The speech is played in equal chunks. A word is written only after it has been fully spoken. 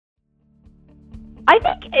I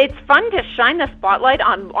think it's fun to shine the spotlight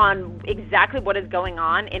on exactly what is going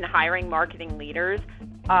on in hiring marketing leaders.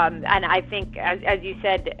 And I think, as you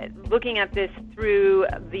said, looking at this through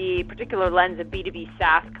the particular lens of B2B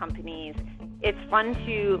SaaS companies, it's fun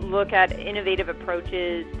to look at innovative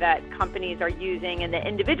approaches that companies are using and that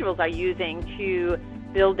individuals are using to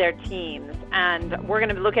build their teams. And we're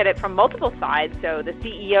going to look at it from multiple sides. So the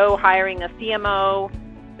CEO hiring a CMO,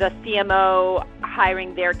 the CMO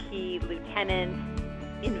hiring their key lieutenants,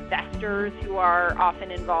 investors who are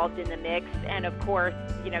often involved in the mix, and of course,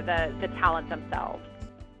 the talent themselves.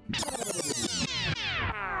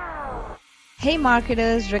 Hey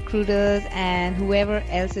marketers, recruiters, and whoever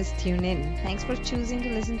else is tuned in. Thanks for choosing to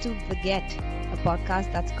listen to The Get, a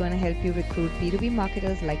podcast that's going to help you recruit B2B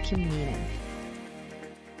marketers like you mean it.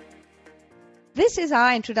 This is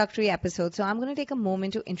our introductory episode, so I'm going to take a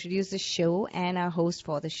moment to introduce the show and our host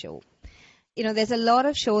for the show. There's a lot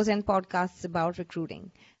of shows and podcasts about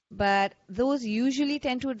recruiting, but those usually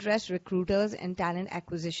tend to address recruiters and talent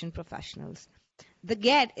acquisition professionals. The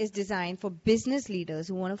Get is designed for business leaders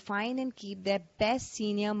who want to find and keep their best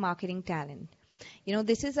senior marketing talent.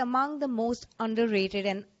 This is among the most underrated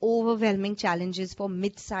and overwhelming challenges for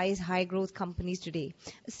mid-sized, high-growth companies today,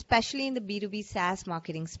 especially in the B2B SaaS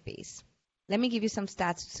marketing space. Let me give you some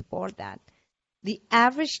stats to support that. The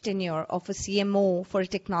average tenure of a CMO for a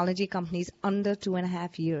technology company is under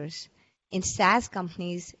 2.5 years. In SaaS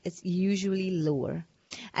companies, it's usually lower.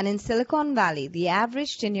 And in Silicon Valley, the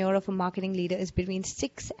average tenure of a marketing leader is between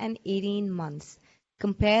 6 and 18 months.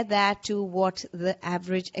 Compare that to what the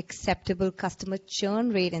average acceptable customer churn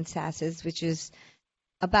rate in SaaS is, which is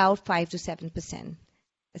about 5 to 7%.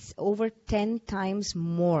 It's over 10 times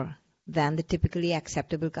more than the typically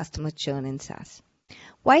acceptable customer churn in SaaS.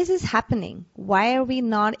 Why is this happening? Why are we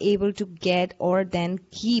not able to get or then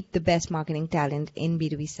keep the best marketing talent in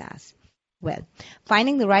B2B SaaS? Well,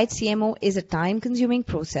 finding the right CMO is a time-consuming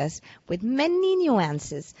process with many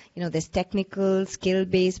nuances. There's technical,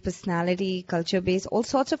 skill-based, personality, culture-based, all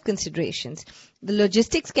sorts of considerations. The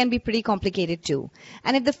logistics can be pretty complicated too.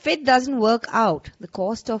 And if the fit doesn't work out, the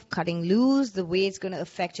cost of cutting loose, the way it's going to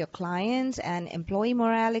affect your clients and employee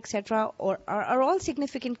morale, etc., are all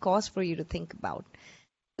significant costs for you to think about.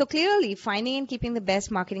 So clearly, finding and keeping the best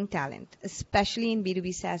marketing talent, especially in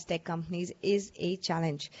B2B SaaS tech companies, is a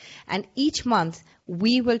challenge. And each month,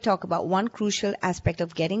 we will talk about one crucial aspect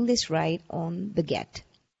of getting this right on The Get.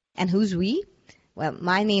 And who's we? Well,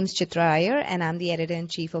 my name's Chitra Iyer, and I'm the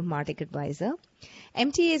editor-in-chief of Martech Advisor.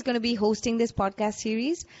 MTA is going to be hosting this podcast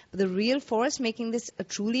series, but the real force making this a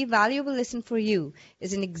truly valuable listen for you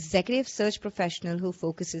is an executive search professional who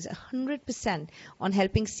focuses 100% on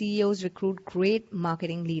helping CEOs recruit great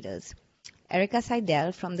marketing leaders. Erica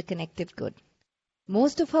Seidel from The Connective Good.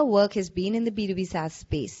 Most of her work has been in the B2B SaaS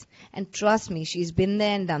space, and trust me, she's been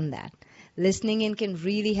there and done that. Listening in can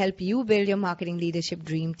really help you build your marketing leadership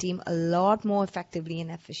dream team a lot more effectively and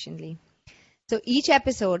efficiently. So each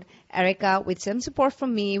episode, Erica, with some support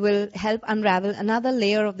from me, will help unravel another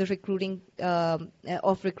layer of the recruiting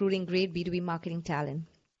great B2B marketing talent.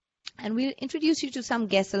 And we'll introduce you to some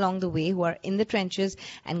guests along the way who are in the trenches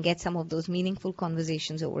and get some of those meaningful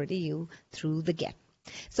conversations over to you through The Get.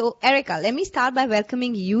 So, Erica, let me start by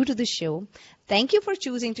welcoming you to the show. Thank you for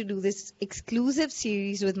choosing to do this exclusive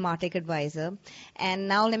series with Martech Advisor. And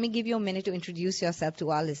now let me give you a minute to introduce yourself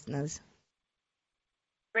to our listeners.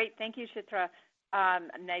 Great. Thank you, Chitra.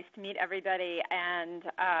 Nice to meet everybody, and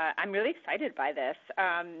I'm really excited by this.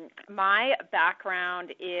 My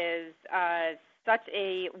background is such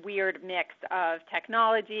a weird mix of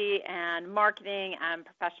technology and marketing and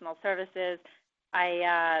professional services.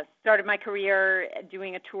 I started my career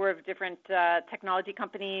doing a tour of different technology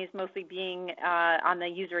companies, mostly being on the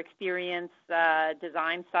user experience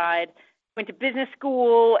design side. Went to business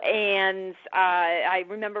school, and I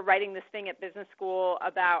remember writing this thing at business school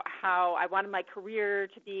about how I wanted my career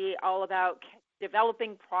to be all about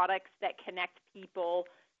developing products that connect people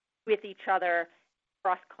with each other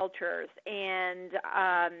across cultures. And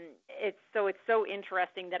it's so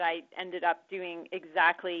interesting that I ended up doing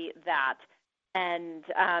exactly that. And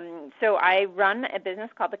so I run a business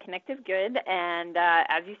called The Connective Good, and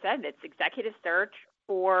as you said, it's executive search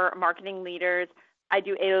for marketing leaders. I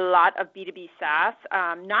do a lot of B2B SaaS,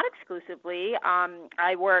 not exclusively.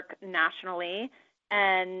 I work nationally,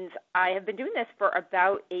 and I have been doing this for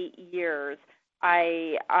about 8 years.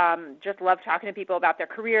 I just love talking to people about their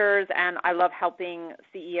careers, and I love helping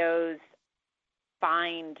CEOs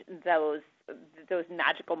find those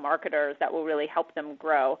magical marketers that will really help them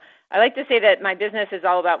grow. I like to say that my business is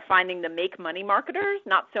all about finding the make money marketers,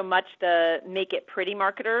 not so much the make it pretty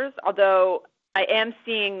marketers, although I am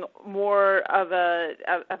seeing more of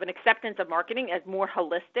an acceptance of marketing as more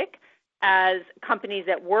holistic, as companies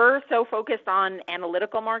that were so focused on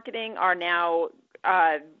analytical marketing are now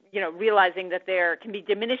realizing that there can be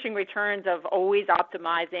diminishing returns of always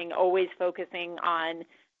optimizing, always focusing on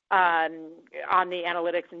the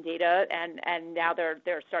analytics and data, and now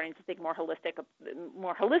they're starting to think more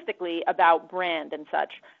holistically about brand and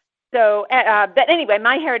such. So, but anyway,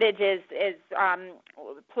 my heritage is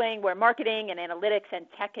playing where marketing and analytics and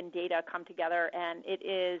tech and data come together, and it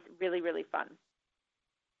is really, really fun.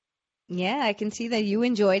 Yeah, I can see that you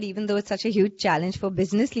enjoy it, even though it's such a huge challenge for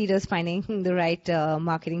business leaders finding the right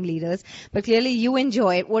marketing leaders. But clearly you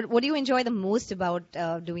enjoy it. What do you enjoy the most about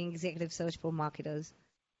doing executive search for marketers?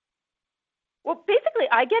 Well, basically,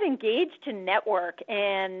 I get engaged to network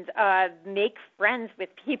and make friends with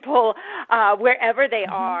people wherever they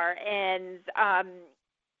are, and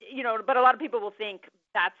but a lot of people will think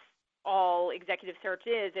that's all executive search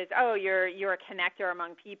is oh, you're a connector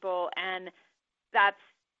among people, and that's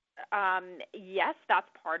yes, that's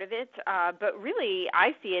part of it, but really,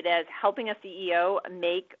 I see it as helping a CEO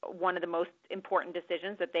make one of the most important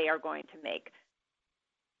decisions that they are going to make.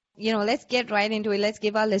 Let's get right into it. Let's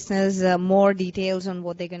give our listeners more details on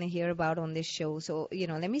what they're going to hear about on this show. So,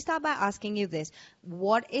 let me start by asking you this.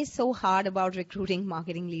 What is so hard about recruiting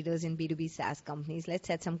marketing leaders in B2B SaaS companies? Let's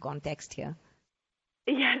set some context here.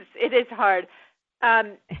 Yes, it is hard. I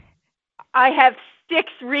have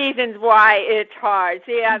 6 reasons why it's hard.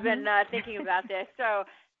 See, I've been thinking about this. So,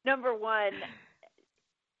 number one,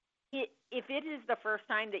 if it is the first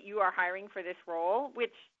time that you are hiring for this role,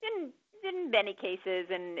 which in many cases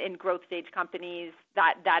in growth stage companies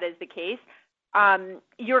that is the case,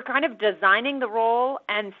 you're kind of designing the role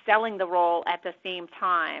and selling the role at the same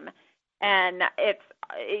time. And it's,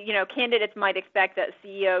 candidates might expect that a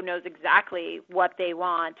CEO knows exactly what they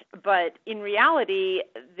want, but in reality,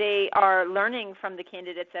 they are learning from the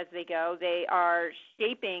candidates as they go. They are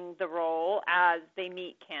shaping the role as they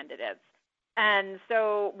meet candidates. And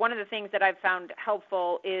so one of the things that I've found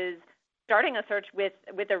helpful is starting a search with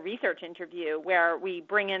a research interview where we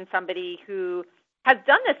bring in somebody who has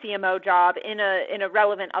done the CMO job in a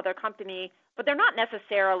relevant other company, but they're not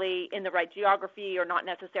necessarily in the right geography or not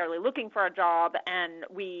necessarily looking for a job, and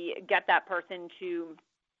we get that person to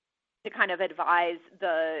kind of advise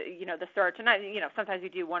the search. And sometimes we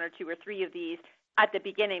do 1 or 2 or 3 of these at the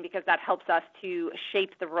beginning because that helps us to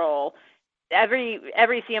shape the role. Every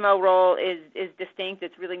CMO role is distinct.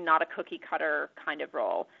 It's really not a cookie cutter kind of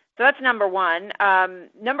role. So that's number one.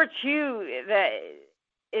 Number two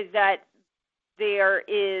is that there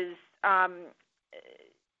is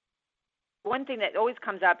one thing that always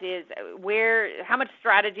comes up is how much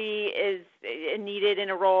strategy is needed in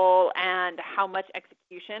a role and how much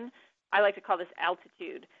execution. I like to call this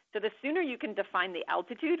altitude. So the sooner you can define the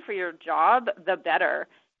altitude for your job, the better.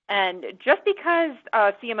 And just because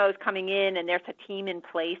CMO is coming in and there's a team in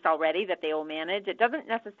place already that they will manage, it doesn't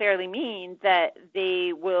necessarily mean that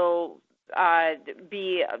they will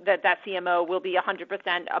that CMO will be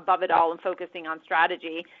 100% above it all and focusing on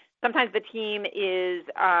strategy. Sometimes the team is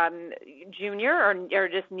junior or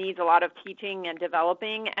just needs a lot of teaching and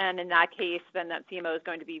developing, and in that case, then that CMO is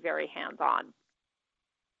going to be very hands-on.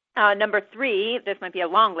 Number 3, this might be a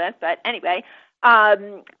long list, but anyway,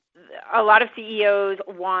 a lot of CEOs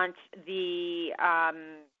want the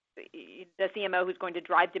CMO who's going to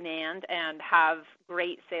drive demand and have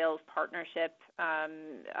great sales partnership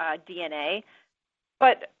DNA.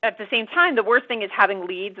 But at the same time, the worst thing is having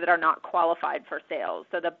leads that are not qualified for sales.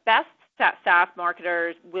 So the best SaaS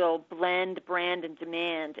marketers will blend brand and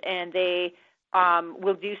demand, and they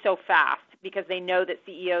will do so fast because they know that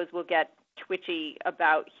CEOs will get twitchy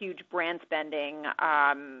about huge brand spending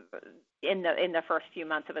in the first few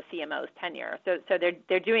months of a CMO's tenure. So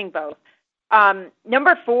they're doing both.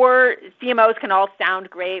 Number 4, CMOs can all sound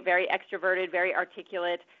great, very extroverted, very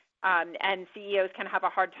articulate, and CEOs can have a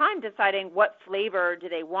hard time deciding what flavor do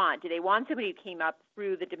they want. Do they want somebody who came up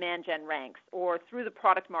through the demand gen ranks or through the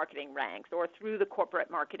product marketing ranks or through the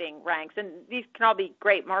corporate marketing ranks? And these can all be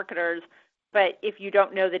great marketers, but if you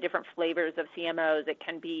don't know the different flavors of CMOs, it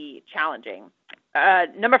can be challenging.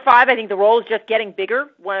 Number 5, I think the role is just getting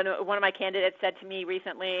bigger. One of my candidates said to me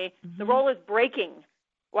recently, the role is breaking.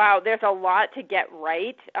 Wow, there's a lot to get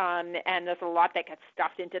right, and there's a lot that gets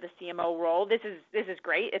stuffed into the CMO role. This is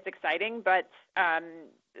great. It's exciting, but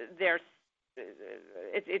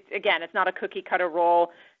it's not a cookie cutter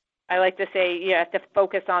role. I like to say you have to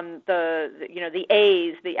focus on the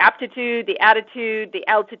A's, the aptitude, the attitude, the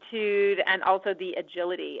altitude, and also the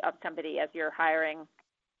agility of somebody as you're hiring.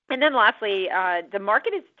 And then lastly, the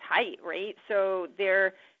market is tight, right? So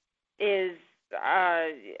there is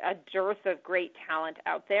a dearth of great talent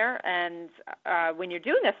out there, and when you're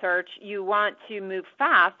doing a search, you want to move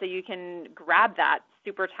fast so you can grab that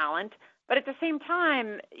super talent. But at the same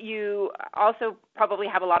time, you also probably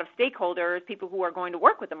have a lot of stakeholders, people who are going to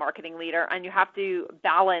work with the marketing leader, and you have to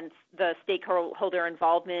balance the stakeholder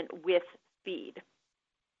involvement with speed.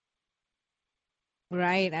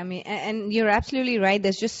 Right. I mean, and you're absolutely right.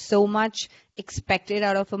 There's just so much expected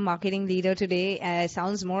out of a marketing leader today. It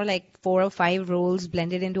sounds more like 4 or 5 roles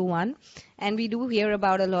blended into one. And we do hear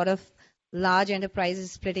about a lot of large enterprises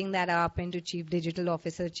splitting that up into chief digital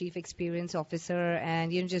officer, chief experience officer, and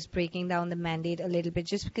just breaking down the mandate a little bit,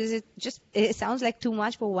 just because it sounds like too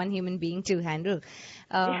much for one human being to handle.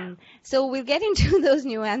 So we'll get into those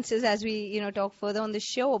nuances as we talk further on the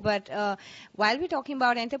show. But while we're talking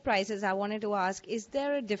about enterprises, I wanted to ask: is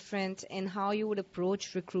there a difference in how you would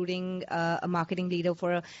approach recruiting a marketing leader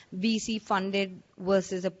for a VC funded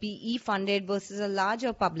versus a PE funded versus a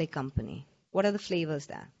larger public company? What are the flavors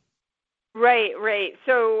there? Right.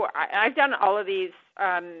 So I've done all of these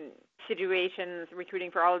situations, recruiting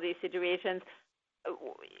for all of these situations.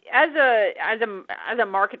 As a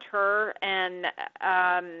marketer and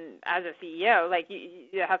as a CEO, like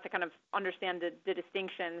you have to kind of understand the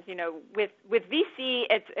distinctions. With VC,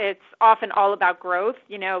 it's often all about growth.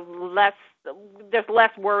 There's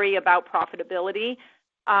less worry about profitability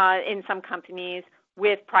in some companies.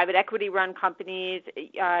 With private equity-run companies,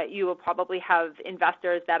 you will probably have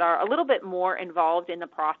investors that are a little bit more involved in the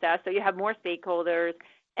process, so you have more stakeholders,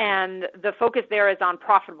 and the focus there is on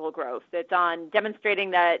profitable growth. It's on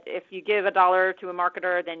demonstrating that if you give $1 to a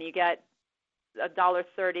marketer, then you get $1.30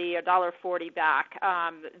 or $1.40 back.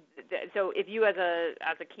 So if you as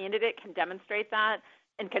a candidate can demonstrate that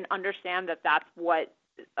and can understand that that's what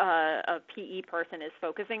a PE person is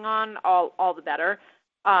focusing on, all the better.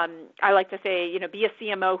 I like to say, be a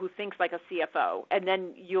CMO who thinks like a CFO, and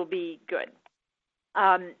then you'll be good.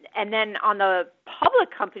 And then on the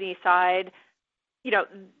public company side,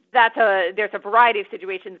 there's a variety of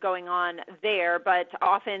situations going on there, but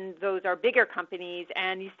often those are bigger companies,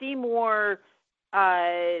 and you see more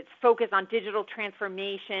focus on digital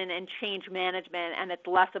transformation and change management, and it's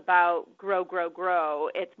less about grow.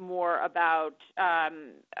 It's more about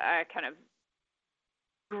kind of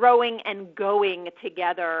growing and going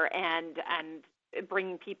together and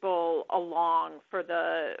bringing people along for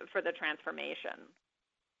the transformation.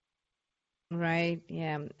 Right.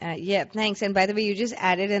 Yeah. Thanks. And by the way, you just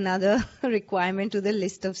added another requirement to the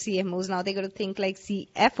list of CMOs. Now they got to think like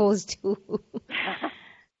CFOs too.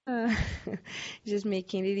 Just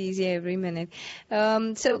making it easier every minute.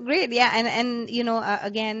 So great. Yeah. And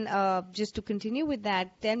again, just to continue with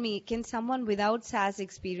that, tell me, can someone without SaaS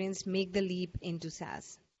experience make the leap into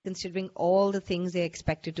SaaS, considering all the things they're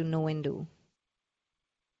expected to know and do?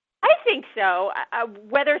 I think so.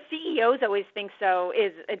 Whether CEOs always think so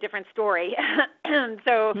is a different story.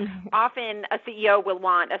 So often a CEO will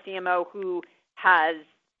want a CMO who has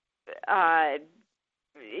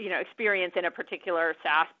experience in a particular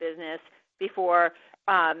SaaS business before,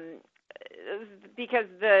 because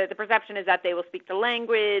the perception is that they will speak the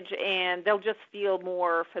language and they'll just feel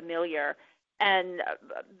more familiar. And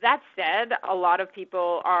that said, a lot of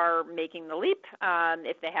people are making the leap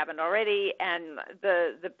if they haven't already. And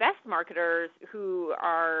the best marketers who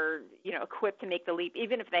are equipped to make the leap,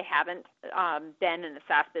 even if they haven't been in the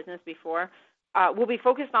SaaS business before, will be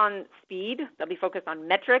focused on speed. They'll be focused on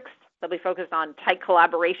metrics. They'll be focused on tight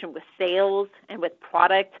collaboration with sales and with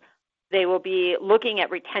product. They will be looking at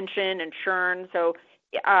retention and churn. So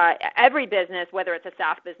every business, whether it's a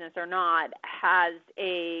SaaS business or not, has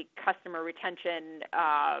a customer retention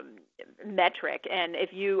metric. And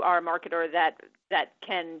if you are a marketer that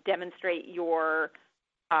can demonstrate your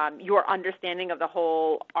understanding of the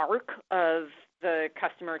whole arc of the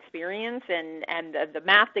customer experience and the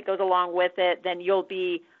math that goes along with it, then you'll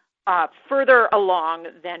be further along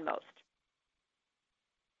than most.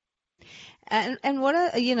 And what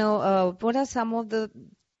are some of the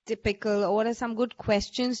typical, or what are some good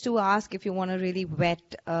questions to ask if you want to really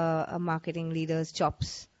vet a marketing leader's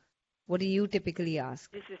chops? What do you typically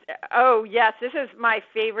ask? This is my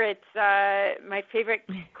favorite. My favorite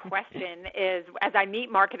question is, as I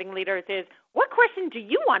meet marketing leaders, is what question do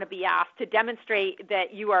you want to be asked to demonstrate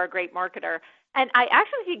that you are a great marketer? And I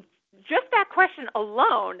actually think just that question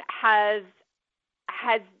alone has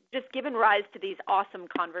just given rise to these awesome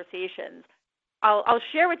conversations. I'll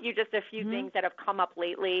share with you just a few things that have come up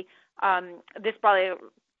lately. This is probably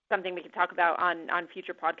something we can talk about on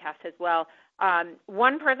future podcasts as well.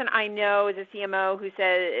 One person I know is a CMO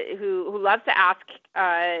who loves to ask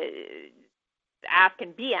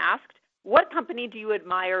and be asked, what company do you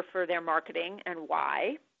admire for their marketing and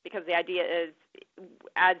why? Because the idea is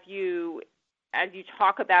as you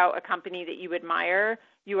talk about a company that you admire,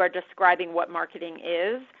 you are describing what marketing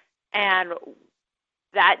is, and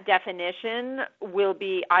that definition will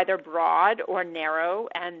be either broad or narrow,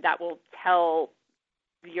 and that will tell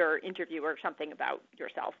your interviewer something about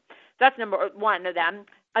yourself. So that's number one of them.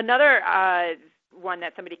 Another one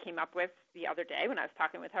that somebody came up with the other day when I was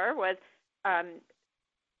talking with her was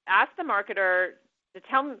ask the marketer to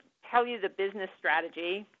tell you the business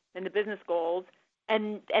strategy and the business goals,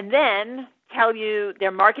 and then tell you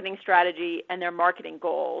their marketing strategy and their marketing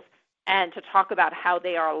goals, and to talk about how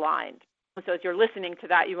they are aligned. So as you're listening to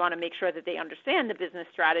that, you want to make sure that they understand the business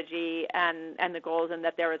strategy and the goals, and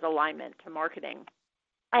that there is alignment to marketing.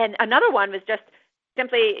 And another one was just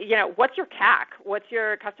simply, what's your CAC? What's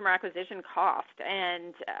your customer acquisition cost?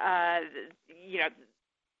 And,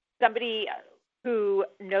 somebody who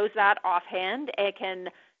knows that offhand and can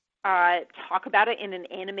talk about it in an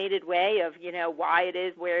animated way of, why it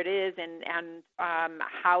is where it is and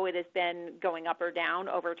how it has been going up or down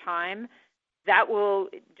over time, that will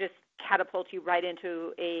just catapult you right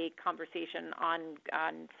into a conversation on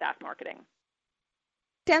SaaS marketing.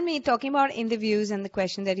 Tell me, talking about interviews and the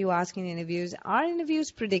question that you ask in interviews, are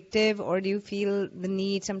interviews predictive, or do you feel the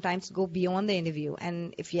need sometimes to go beyond the interview?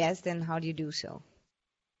 And if yes, then how do you do so?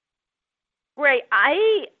 Great.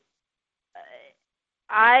 I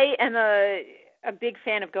am a big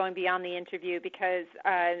fan of going beyond the interview because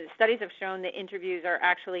studies have shown that interviews are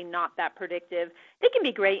actually not that predictive. They can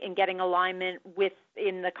be great in getting alignment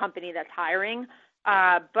within the company that's hiring,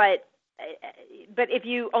 but if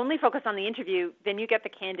you only focus on the interview, then you get the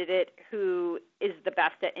candidate who is the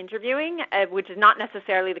best at interviewing, which is not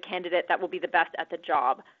necessarily the candidate that will be the best at the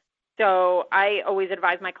job. So I always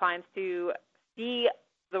advise my clients to see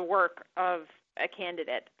the work of a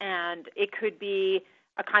candidate, and it could be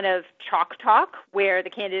a kind of chalk talk where the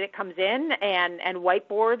candidate comes in and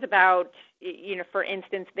whiteboards about, for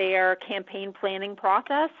instance, their campaign planning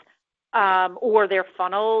process, or their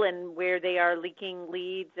funnel and where they are leaking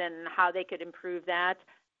leads and how they could improve that.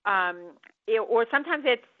 Or sometimes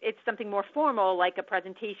it's something more formal, like a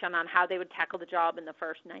presentation on how they would tackle the job in the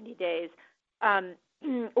first 90 days,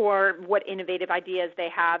 or what innovative ideas they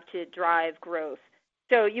have to drive growth.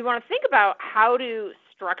 So you want to think about how to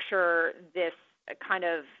structure this kind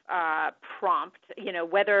of prompt,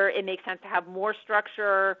 whether it makes sense to have more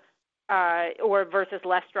structure or versus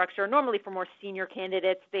less structure. Normally for more senior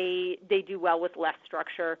candidates, they do well with less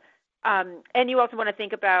structure. And you also want to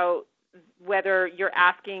think about whether you're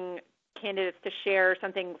asking candidates to share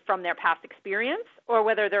something from their past experience, or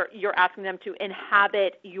whether you're asking them to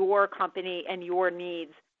inhabit your company and your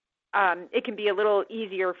needs. It can be a little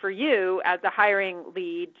easier for you as the hiring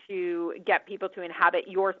lead to get people to inhabit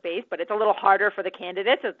your space, but it's a little harder for the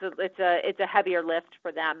candidates. It's a heavier lift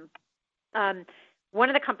for them. One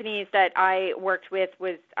of the companies that I worked with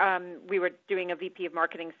was we were doing a VP of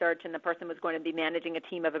marketing search, and the person was going to be managing a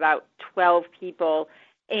team of about 12 people,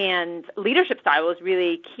 and leadership style was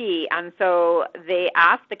really key. And so they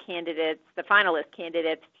asked the finalist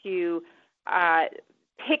candidates, to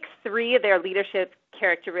pick 3 of their leadership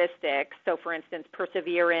characteristics. So, for instance,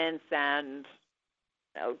 perseverance and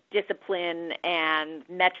discipline and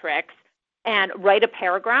metrics, and write a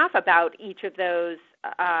paragraph about each of those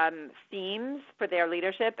themes for their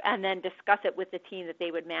leadership, and then discuss it with the team that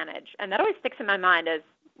they would manage. And that always sticks in my mind as,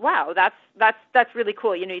 wow, that's really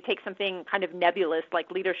cool. You take something kind of nebulous like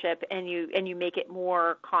leadership, and you make it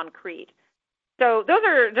more concrete. So those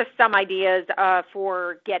are just some ideas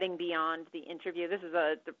for getting beyond the interview. This is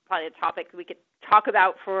probably a topic we could talk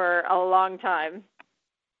about for a long time.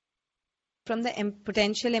 From the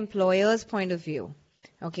potential employer's point of view,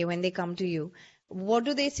 okay, when they come to you, what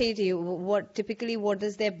do they say to you? What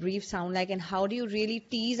does their brief sound like, and how do you really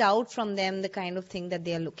tease out from them the kind of thing that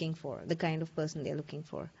they are looking for, the kind of person they're looking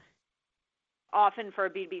for? Often for a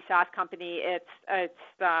B2B SaaS company, it's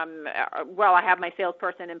I have my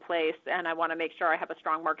salesperson in place, and I want to make sure I have a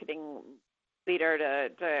strong marketing leader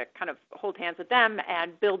to kind of hold hands with them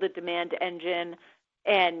and build a demand engine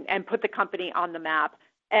and put the company on the map.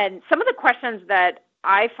 And some of the questions that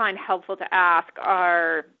I find helpful to ask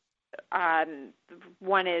are,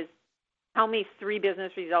 one is, tell me 3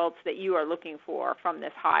 business results that you are looking for from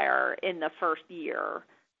this hire in the first year,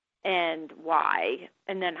 and why?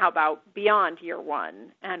 And then how about beyond year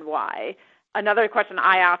 1, and why? Another question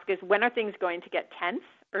I ask is, when are things going to get tense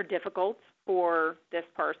or difficult for this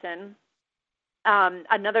person?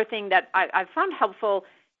 Another thing that I've found helpful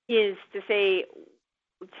is to say,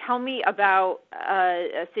 tell me about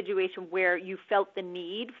a situation where you felt the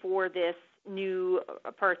need for this new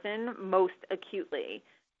person most acutely.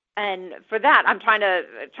 And for that, I'm trying to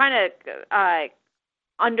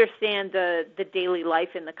understand the daily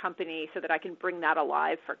life in the company so that I can bring that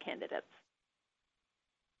alive for candidates.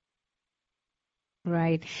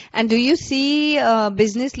 Right. And do you see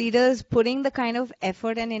business leaders putting the kind of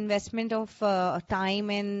effort and investment of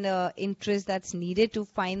time and interest that's needed to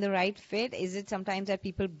find the right fit? Is it sometimes that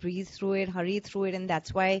people breeze through it, hurry through it, and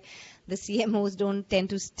that's why the CMOs don't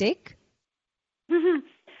tend to stick?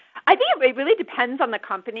 I think it really depends on the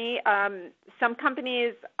company. Some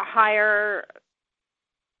companies hire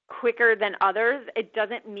quicker than others. It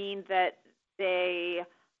doesn't mean that they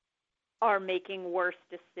are making worse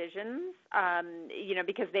decisions,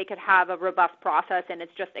 because they could have a robust process and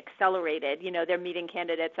it's just accelerated. They're meeting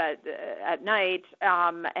candidates at night,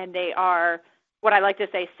 and they are, what I like to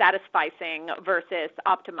say, satisficing versus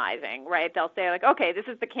optimizing, right? They'll say, like, okay, this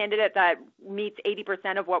is the candidate that meets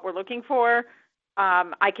 80% of what we're looking for.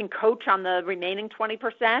 I can coach on the remaining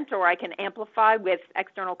 20%, or I can amplify with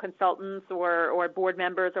external consultants or board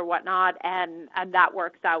members or whatnot, and that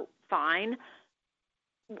works out fine.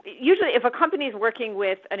 Usually, if a company is working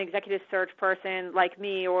with an executive search person like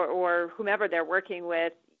me or whomever they're working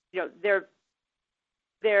with,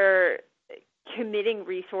 they're committing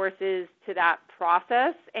resources to that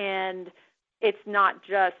process, and it's not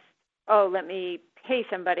just, oh, let me pay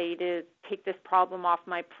somebody to take this problem off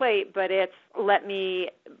my plate, but it's let me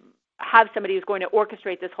have somebody who's going to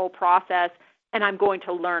orchestrate this whole process, and I'm going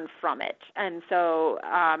to learn from it. And so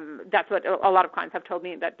that's what a lot of clients have told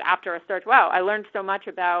me, that after a search, wow, I learned so much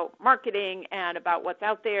about marketing and about what's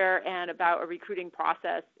out there and about a recruiting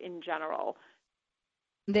process in general.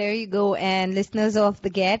 There you go. And listeners of The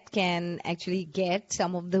Get can actually get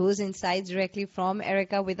some of those insights directly from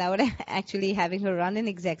Erica without actually having her run an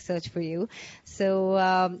exec search for you. So,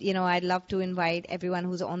 I'd love to invite everyone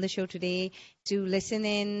who's on the show today to listen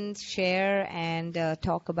in, share, and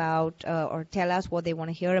talk about or tell us what they want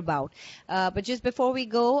to hear about. But just before we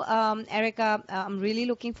go, Erica, I'm really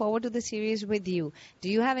looking forward to the series with you. Do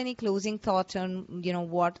you have any closing thoughts on,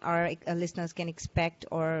 what our listeners can expect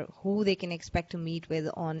or who they can expect to meet with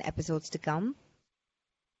on episodes to come?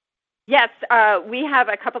 Yes, we have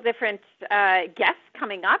a couple different guests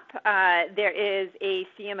coming up. There is a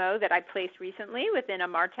CMO that I placed recently within a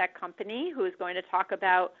MarTech company who is going to talk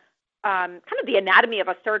about kind of the anatomy of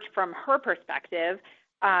a search from her perspective.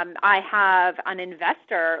 I have an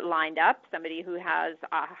investor lined up, somebody who has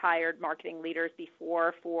hired marketing leaders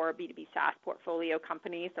before for B2B SaaS portfolio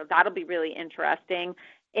companies, so that'll be really interesting.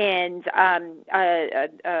 And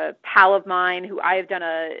a pal of mine who I have done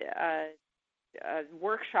a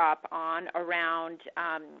workshop on around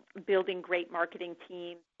building great marketing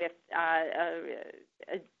teams with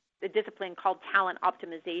a discipline called talent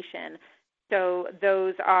optimization. So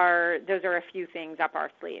those are a few things up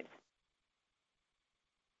our sleeves.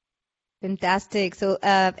 Fantastic. So,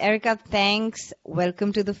 Erica, thanks.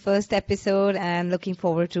 Welcome to the first episode, and looking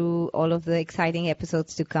forward to all of the exciting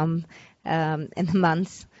episodes to come in the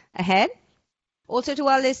months ahead. Also, to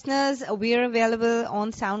our listeners, we are available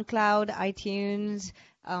on SoundCloud, iTunes,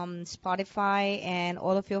 Spotify, and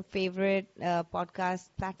all of your favorite podcast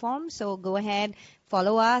platforms. So go ahead,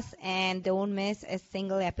 follow us, and don't miss a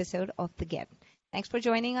single episode of The Get. Thanks for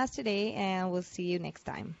joining us today, and we'll see you next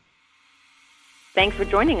time. Thanks for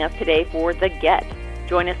joining us today for The Get.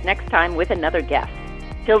 Join us next time with another guest.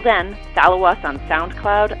 Till then, follow us on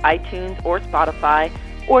SoundCloud, iTunes, or Spotify,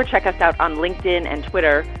 or check us out on LinkedIn and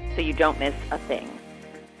Twitter so you don't miss a thing.